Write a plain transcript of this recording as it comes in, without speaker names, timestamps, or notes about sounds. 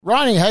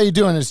Ronnie, how you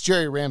doing? It's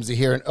Jerry Ramsey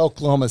here in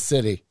Oklahoma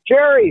City.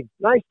 Jerry,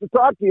 nice to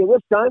talk to you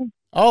this time.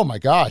 Oh my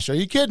gosh, are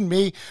you kidding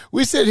me?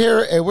 We sit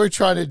here and we're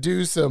trying to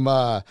do some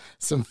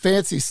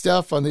fancy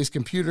stuff on these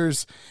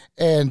computers,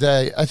 and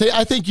I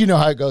think you know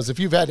how it goes. If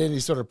you've had any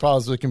sort of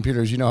problems with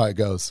computers, you know how it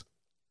goes.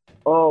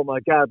 Oh my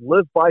God,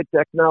 live by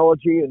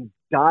technology and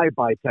die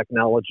by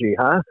technology,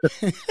 huh?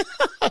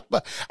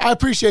 I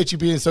appreciate you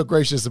being so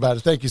gracious about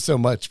it. Thank you so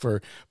much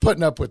for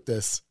putting up with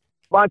this.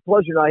 My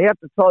pleasure. And I have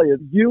to tell you,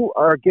 you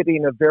are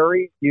getting a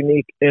very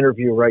unique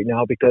interview right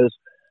now because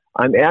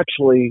I'm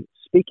actually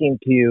speaking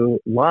to you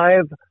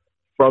live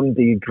from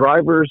the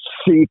driver's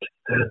seat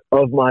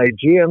of my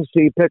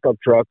GMC pickup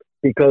truck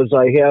because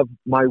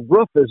my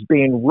roof is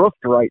being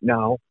roofed right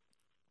now.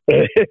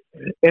 And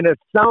it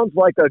sounds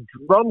like a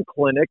drum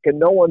clinic and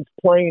no one's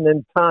playing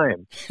in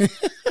time.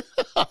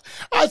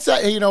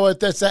 You know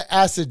what? That's that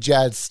acid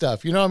jazz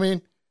stuff. You know what I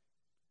mean?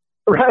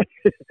 Right.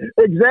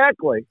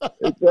 Exactly.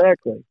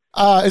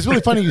 It's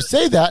really funny you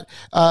say that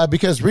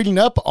because reading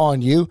up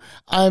on you,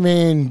 I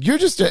mean, you're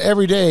just an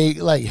everyday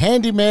like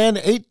handyman,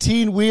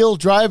 18-wheel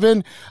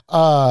driving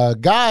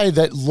guy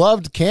that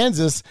loved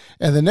Kansas.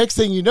 And the next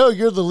thing you know,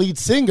 you're the lead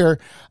singer.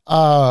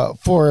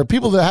 For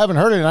people that haven't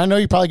heard it, and I know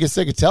you probably get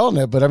sick of telling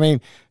it, but I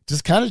mean,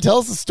 just kind of tell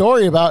us the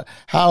story about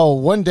how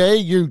one day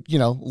you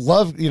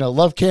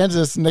love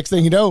Kansas. And next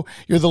thing you know,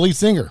 you're the lead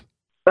singer.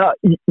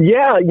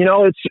 Yeah,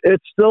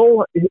 it's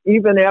still,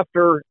 even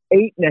after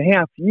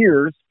 8.5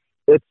 years,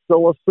 it's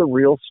still a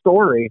surreal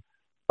story.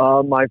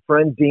 My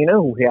friend Dina,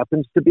 who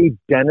happens to be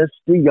Dennis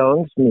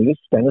DeYoung's niece,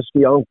 Dennis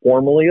DeYoung,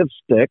 formerly of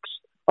Styx,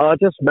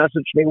 just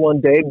messaged me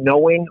one day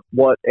knowing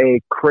what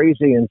a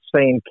crazy,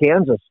 insane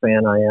Kansas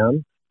fan I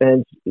am.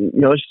 And,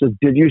 she said,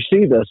 did you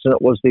see this? And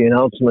it was the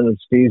announcement of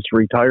Steve's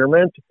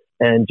retirement.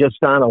 And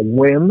just on a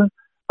whim,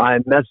 I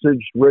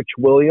messaged Rich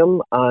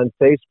William on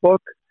Facebook.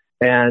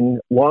 And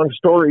long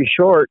story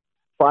short,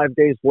 5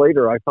 days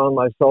later, I found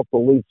myself the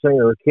lead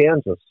singer of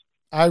Kansas.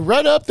 I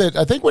read up that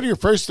I think one of your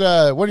first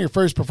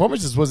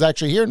performances was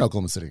actually here in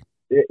Oklahoma City.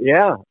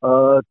 Yeah,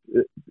 a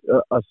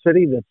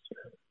city that's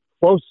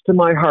close to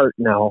my heart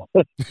now.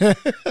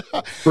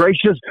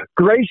 gracious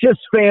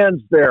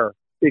fans there,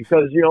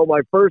 because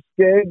my first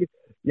gig,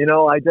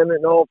 I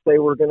didn't know if they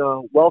were going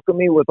to welcome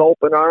me with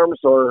open arms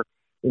or,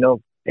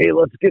 hey,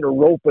 let's get a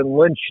rope and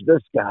lynch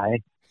this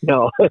guy.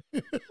 No,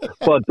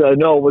 but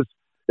no,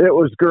 it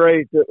was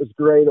great. It was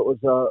great. It was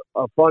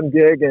a fun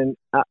gig, and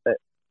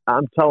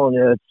I'm telling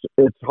you,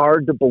 it's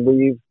hard to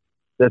believe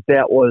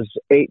that was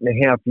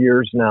 8.5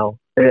 years now.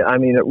 I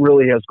mean, it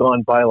really has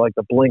gone by like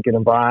the blink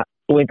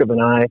of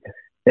an eye.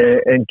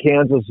 And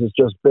Kansas has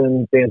just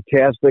been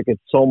fantastic.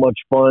 It's so much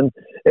fun,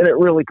 and it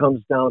really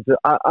comes down to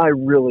I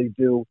really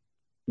do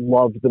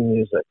love the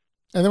music.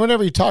 And then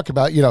whenever you talk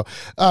about,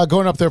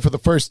 going up there for the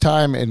first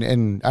time,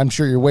 and I'm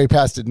sure you're way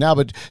past it now,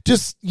 but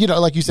just,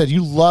 like you said,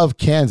 you love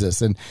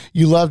Kansas and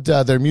you loved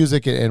their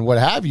music and what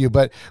have you.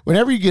 But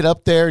whenever you get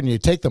up there and you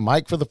take the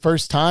mic for the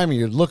first time and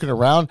you're looking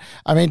around,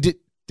 I mean, did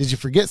you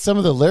forget some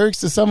of the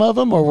lyrics to some of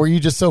them, or were you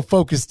just so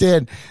focused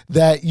in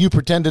that you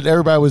pretended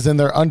everybody was in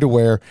their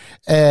underwear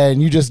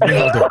and you just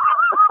nailed it?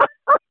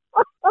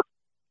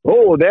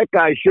 Oh, that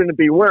guy shouldn't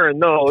be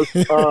wearing those.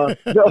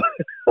 No.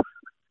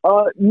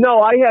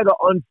 No, I had an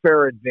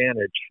unfair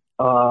advantage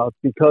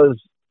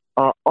because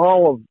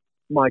all of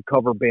my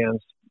cover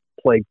bands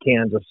played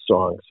Kansas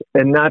songs,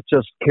 and not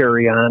just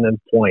Carry On and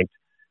Point.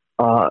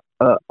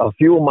 A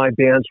few of my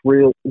bands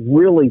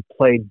really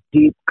played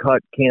deep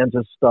cut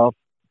Kansas stuff,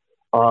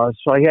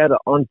 so I had an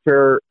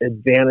unfair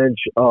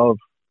advantage of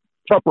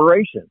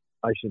preparation,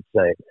 I should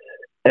say.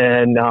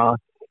 And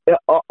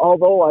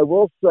although I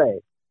will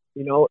say,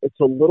 it's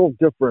a little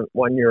different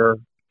when you're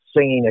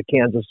singing a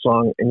Kansas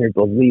song and you're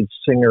the lead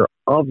singer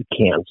of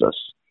Kansas.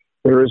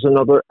 There is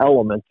another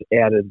element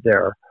added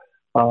there.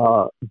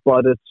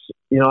 But it's,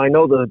 I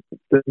know the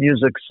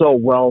music so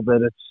well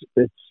that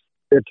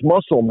it's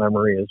muscle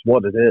memory is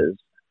what it is.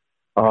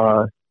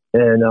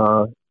 And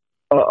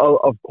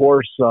of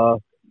course,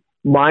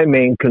 my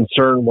main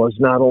concern was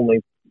not only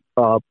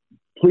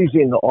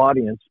pleasing the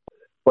audience,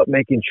 but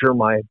making sure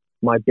my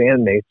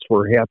bandmates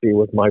were happy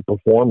with my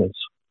performance.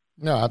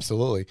 No,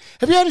 absolutely.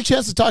 Have you had a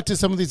chance to talk to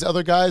some of these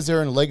other guys that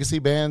are in legacy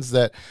bands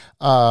that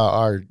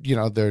are,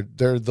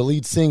 they're the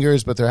lead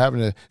singers, but they're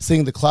having to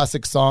sing the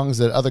classic songs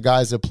that other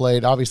guys have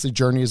played? Obviously,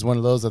 Journey is one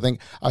of those. I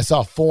think I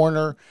saw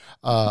Foreigner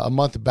a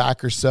month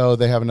back or so.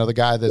 They have another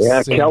guy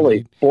that's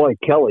Kelly. Boy,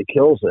 Kelly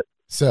kills it.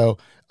 So,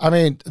 I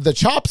mean, the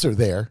chops are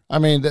there. I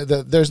mean,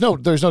 there's no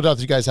doubt that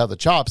you guys have the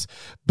chops,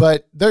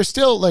 but there's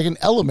still like an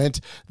element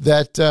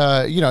that,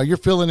 you're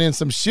filling in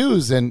some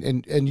shoes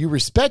and you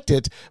respect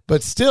it,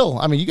 but still,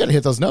 I mean, you got to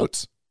hit those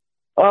notes.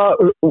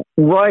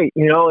 Right.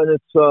 And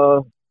it's,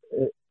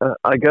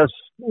 I guess,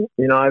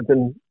 I've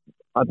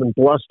been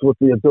blessed with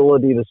the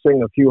ability to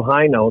sing a few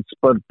high notes,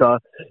 but,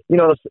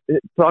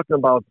 talking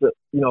about the,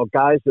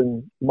 guys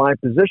in my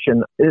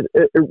position,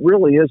 it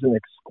really is an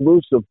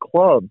exclusive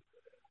club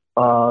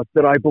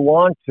that I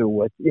belong to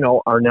with,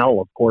 Arnell,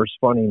 of course,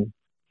 fronting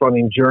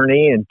fronting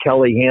Journey, and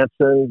Kelly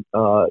Hansen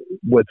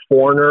with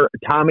Foreigner,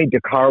 Tommy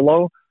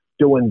DiCarlo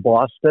doing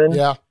Boston.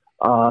 Yeah.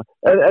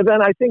 And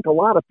then I think a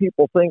lot of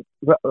people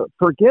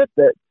forget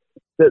that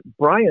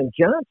Brian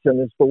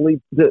Johnson is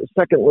the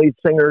second lead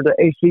singer to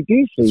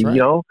AC/DC. Right.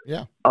 You know,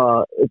 yeah.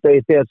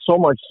 They had so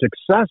much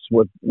success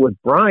with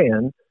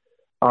Brian.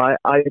 I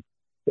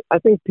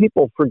think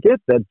people forget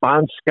that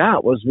Bon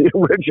Scott was the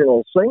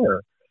original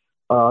singer.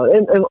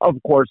 And of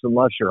course,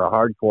 unless you're a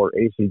hardcore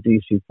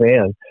AC/DC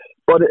fan,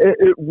 but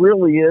it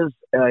really is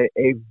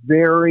a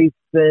very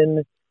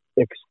thin,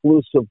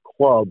 exclusive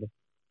club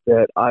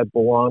that I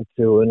belong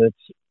to, and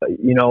it's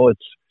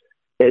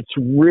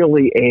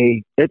really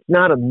it's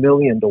not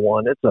 1,000,000 to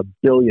 1, it's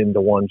 1,000,000,000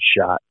 to 1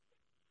 shot.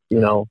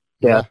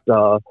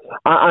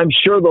 I'm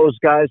sure those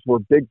guys were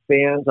big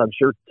fans. I'm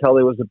sure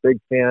Kelly was a big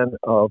fan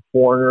of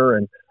Foreigner,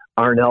 and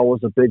Arnell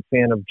was a big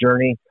fan of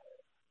Journey.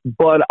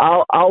 But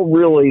I'll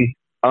really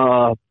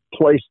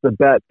place the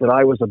bet that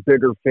I was a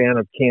bigger fan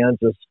of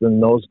Kansas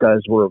than those guys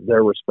were of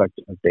their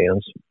respective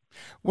bands.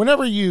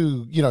 Whenever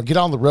you get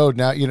on the road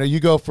now, you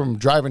go from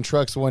driving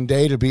trucks one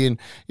day to being,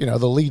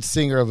 the lead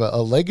singer of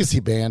a legacy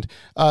band.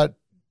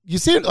 You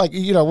seem like,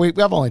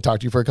 I've only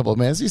talked to you for a couple of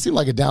minutes. You seem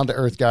like a down to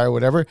earth guy or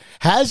whatever.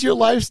 Has your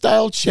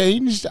lifestyle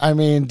changed? I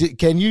mean,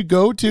 can you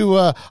go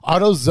to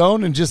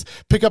AutoZone and just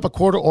pick up a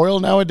quart of oil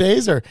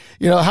nowadays, or,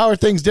 how are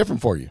things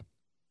different for you?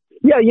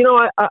 Yeah,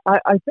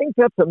 I think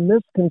that's a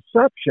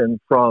misconception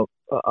from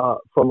a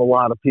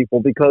lot of people,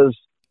 because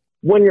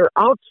when you're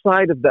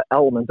outside of the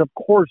element, of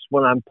course,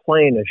 when I'm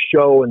playing a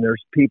show and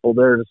there's people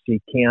there to see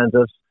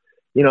Kansas,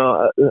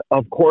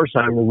 of course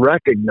I'm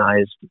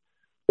recognized.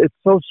 It's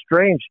so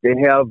strange to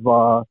have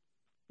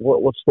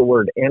what's the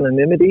word,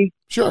 anonymity.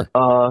 Sure.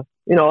 I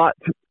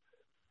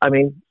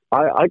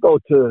go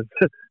to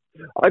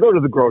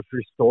the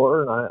grocery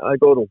store, and I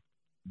go to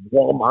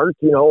Walmart,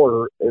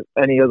 or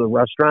any other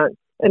restaurant,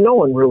 and no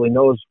one really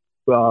knows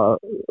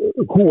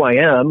who I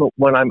am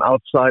when I'm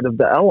outside of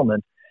the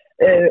element.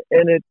 And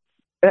it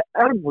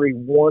every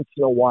once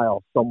in a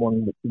while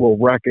someone will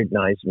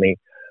recognize me,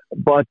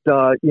 but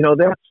that's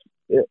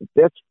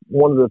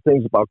one of the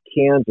things about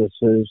Kansas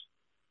is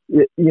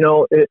it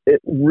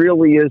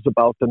really is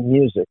about the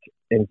music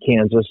in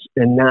Kansas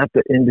and not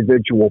the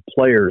individual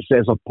players,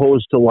 as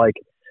opposed to when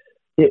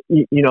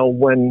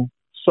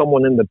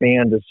someone in the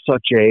band is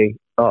such a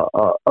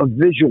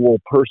visual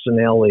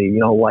personality,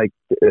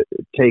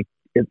 take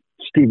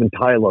Steven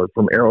Tyler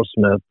from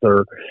Aerosmith,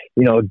 or,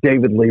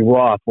 David Lee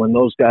Roth, when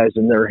those guys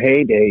in their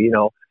heyday,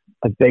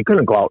 they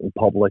couldn't go out in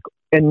public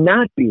and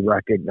not be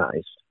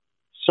recognized.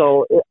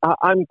 So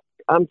I'm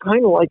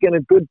kind of like in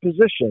a good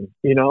position,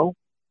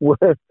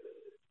 where,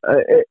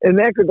 and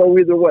that could go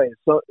either way.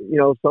 So,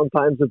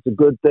 sometimes it's a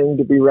good thing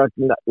to be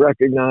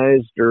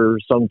recognized, or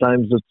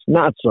sometimes it's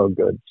not so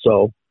good.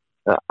 So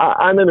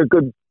I'm in a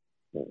good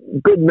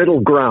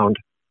middle ground.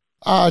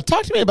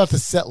 Talk to me about the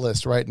set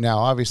list right now.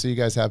 Obviously, you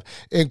guys have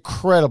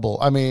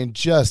incredible,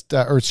 just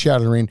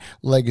earth-shattering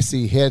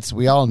legacy hits.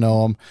 We all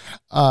know them.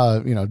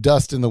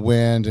 Dust in the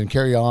Wind and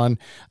Carry On,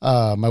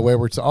 My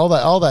Wayward Son,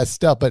 all that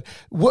stuff. But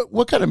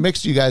what kind of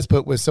mix do you guys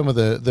put with some of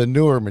the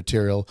newer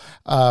material?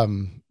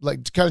 Kind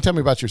of tell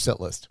me about your set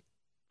list.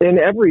 In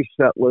every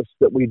set list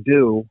that we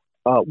do,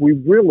 we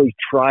really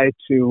try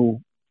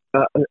to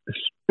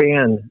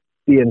span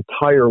the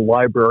entire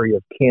library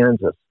of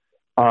Kansas.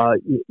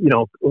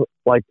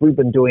 Like we've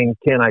been doing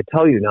Can I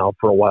Tell You now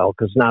for a while,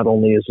 because not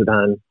only is it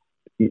on,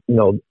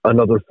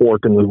 Another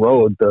Fork in the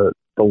Road, the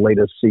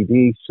latest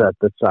CD set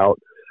that's out,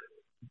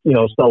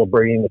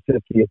 celebrating the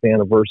 50th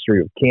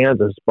anniversary of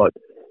Kansas, but,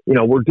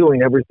 we're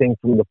doing everything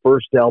from the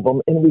first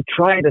album, and we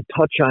try to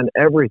touch on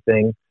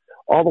everything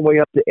all the way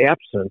up to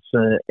Absence.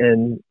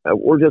 And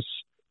we're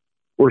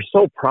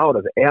so proud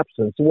of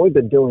Absence. And we've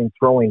been doing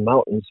Throwing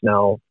Mountains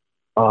now,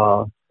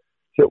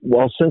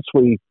 since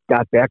we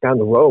got back on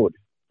the road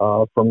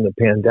from the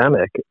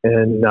pandemic,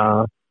 and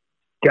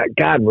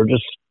God, we're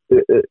just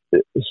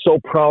so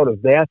proud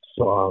of that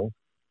song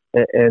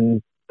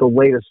and the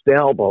latest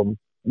album.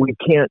 We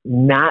can't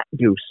not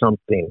do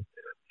something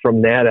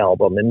from that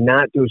album and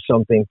not do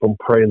something from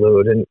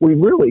Prelude, and we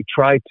really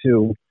try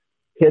to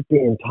hit the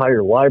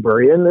entire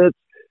library. And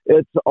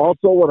it's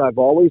also what I've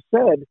always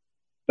said: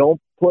 don't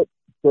put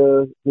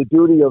the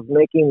duty of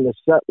making the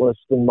set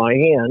list in my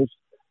hands,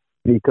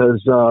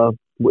 because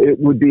it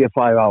would be a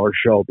 5-hour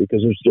show,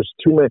 because there's just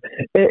too many.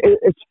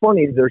 It's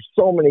funny. There's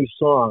so many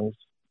songs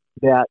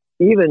that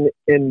even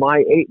in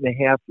my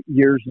 8.5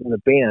 years in the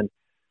band,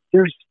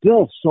 there's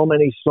still so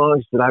many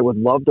songs that I would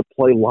love to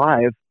play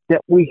live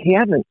that we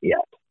haven't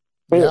yet.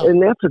 Yeah.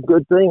 And that's a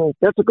good thing.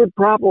 That's a good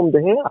problem to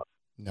have.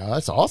 No,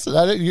 that's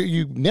awesome.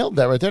 You nailed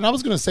that right there. And I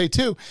was going to say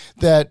too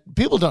that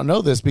people don't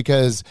know this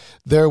because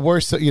there were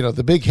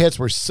the big hits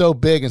were so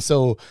big and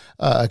so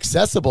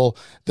accessible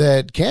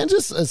that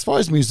Kansas, as far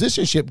as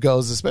musicianship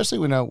goes, especially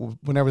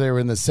whenever they were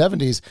in the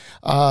 70s,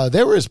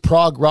 they were as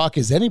prog rock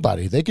as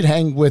anybody. They could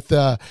hang with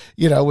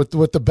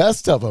with the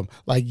best of them,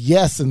 like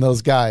Yes and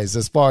those guys.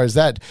 As far as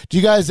that, do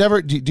you guys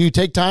ever do you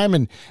take time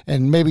and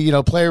maybe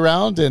play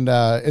around and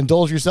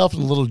indulge yourself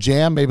in a little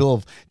jam, maybe a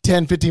little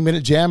 10-15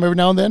 minute jam every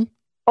now and then?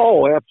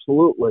 Oh,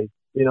 absolutely.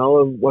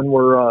 When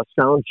we're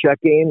sound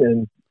checking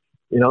and,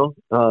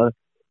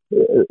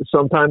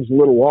 sometimes a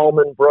little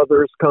Allman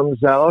Brothers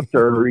comes out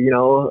or,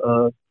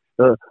 a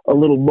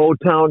little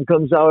Motown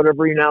comes out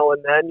every now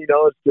and then,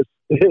 it's just,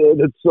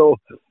 it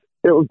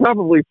would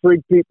probably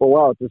freak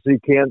people out to see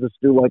Kansas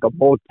do like a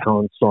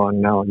Motown song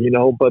now,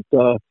 but,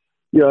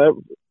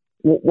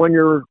 when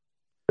you're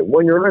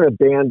in a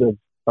band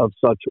of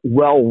such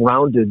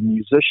well-rounded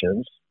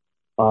musicians,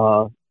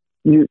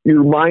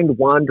 your mind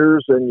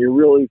wanders and you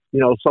really,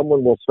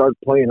 someone will start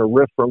playing a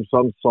riff from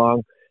some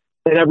song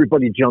and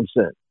everybody jumps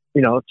in,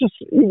 just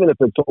even if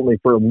it's only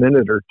for a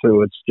minute or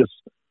two,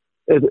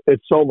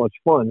 it's so much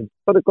fun,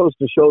 but it goes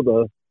to show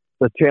the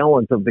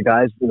talent of the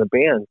guys in the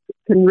band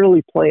can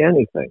really play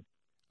anything.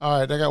 All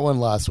right, I got one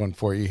last one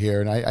for you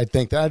here, and I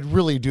think that I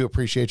really do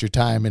appreciate your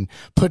time and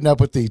putting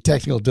up with the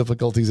technical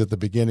difficulties at the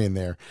beginning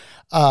there.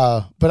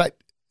 But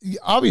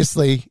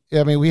obviously,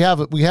 I mean, we have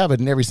it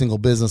in every single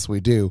business we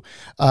do.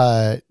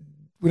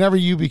 Whenever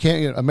you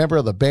became a member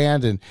of the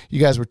band and you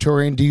guys were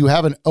touring, do you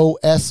have an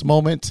OS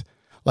moment?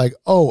 Like,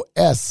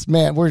 OS,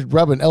 man, we're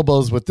rubbing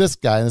elbows with this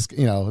guy. And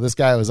this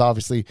guy was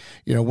obviously,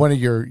 one of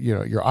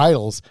your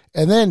idols.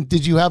 And then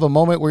did you have a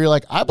moment where you're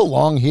like, I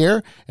belong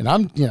here and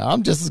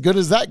I'm just as good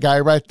as that guy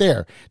right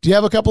there. Do you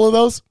have a couple of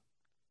those?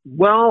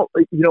 Well,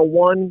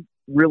 one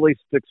really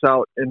sticks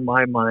out in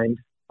my mind.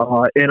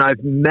 And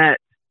I've met,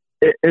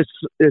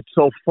 it's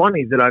so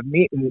funny that I've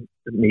meeting.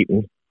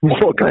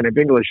 What kind of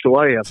English do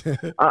I have?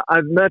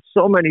 I've met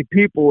so many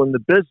people in the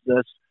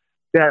business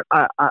that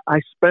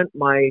I spent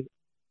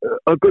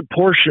a good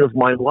portion of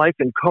my life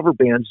in cover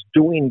bands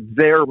doing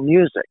their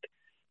music,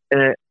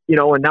 and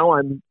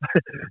and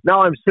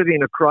now I'm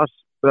sitting across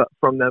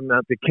from them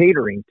at the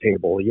catering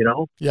table.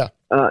 Yeah,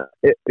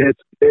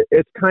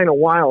 it's kind of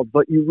wild,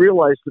 but you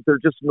realize that they're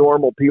just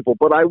normal people.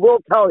 But I will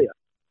tell you,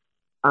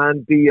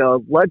 on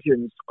the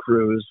Legends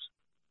cruise,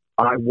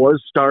 I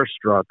was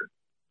starstruck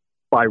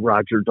by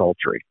Roger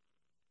Daltrey.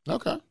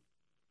 Okay.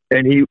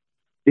 And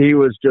he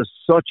was just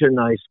such a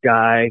nice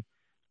guy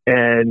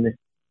and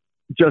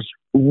just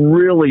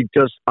really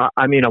I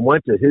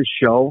went to his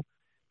show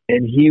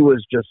and he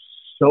was just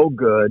so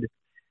good.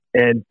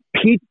 And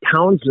Pete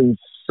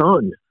Townshend's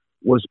son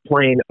was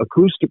playing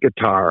acoustic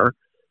guitar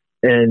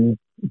and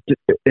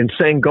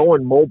sang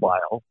Going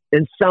Mobile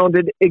and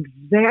sounded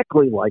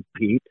exactly like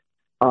Pete.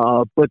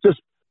 But just,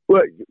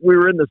 we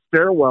were in the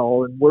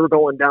stairwell and we're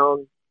going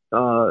down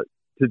to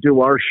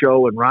do our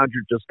show, and Roger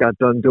just got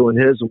done doing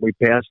his, and we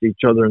passed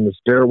each other in the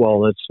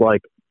stairwell. And it's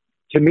like,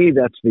 to me,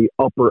 that's the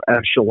upper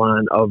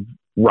echelon of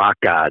rock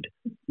god.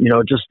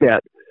 Just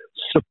that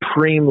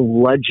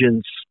supreme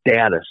legend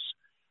status.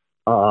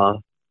 I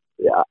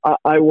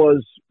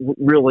was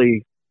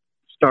really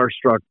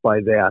starstruck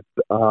by that.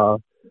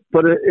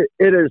 But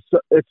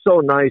it's so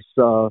nice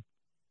to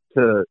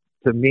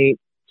meet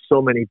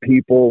so many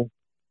people.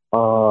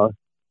 And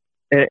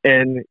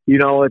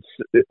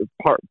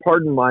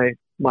pardon my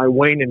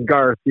Wayne and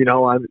Garth,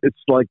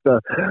 it's like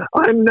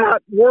I'm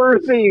not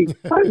worthy.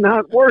 I'm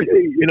not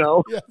worthy,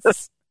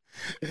 Yes.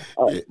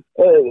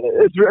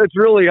 It's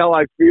really how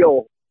I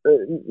feel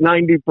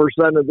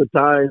 90% of the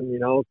time,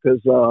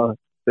 because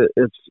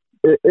it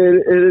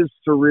is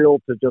surreal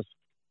to just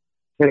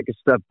take a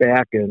step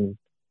back and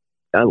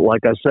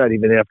like I said,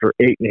 even after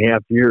 8.5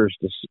 years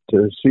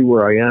to see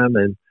where I am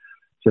and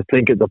to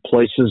think of the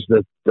places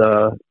that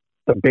the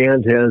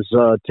band has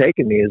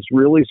taken me is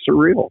really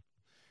surreal.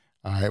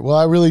 All right. Well,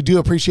 I really do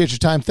appreciate your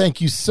time.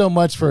 Thank you so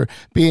much for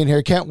being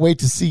here. Can't wait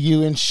to see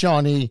you in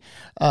Shawnee.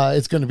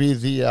 It's going to be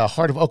the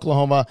Heart of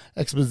Oklahoma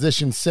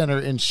Exposition Center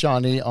in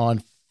Shawnee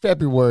on March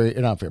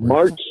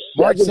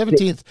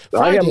 17th. Friday.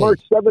 I am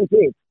March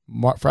 17th.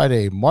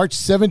 Friday, March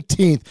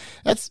 17th.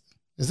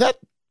 Is that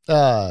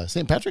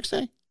St. Patrick's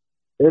Day?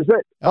 Is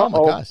it? Oh my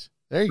gosh.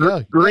 There you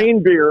go.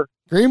 Green beer.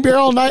 Green beer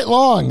all night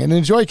long and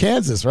enjoy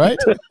Kansas, right?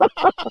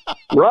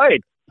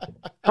 Right.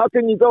 How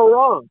can you go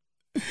wrong?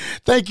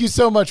 Thank you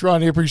so much,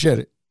 Ronnie. Appreciate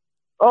it.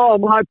 Oh,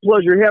 my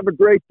pleasure. Have a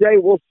great day.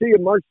 We'll see you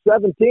March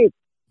 17th.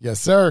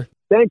 Yes, sir.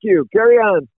 Thank you. Carry on.